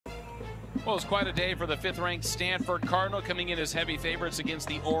Well, it's quite a day for the fifth-ranked Stanford Cardinal, coming in as heavy favorites against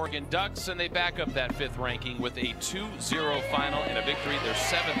the Oregon Ducks, and they back up that fifth ranking with a 2-0 final and a victory, their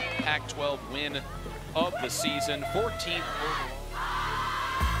seventh Pac-12 win of the season, 14th overall.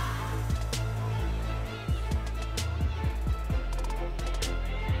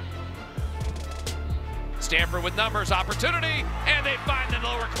 Stanford with numbers, opportunity, and they find the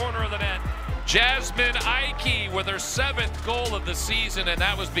lower corner of the net. Jasmine Ike with her 7th goal of the season, and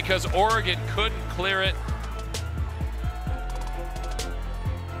that was because Oregon couldn't clear it.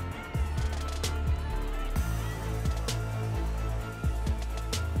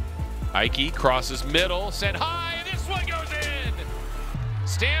 Ike crosses middle, sent high, and this one goes in.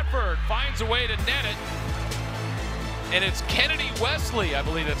 Stanford finds a way to net it, and it's Kennedy Wesley, I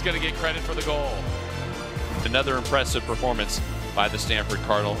believe, that's going to get credit for the goal. Another impressive performance by the Stanford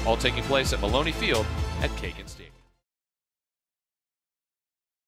Cardinal, all taking place at Maloney Field at Kagan.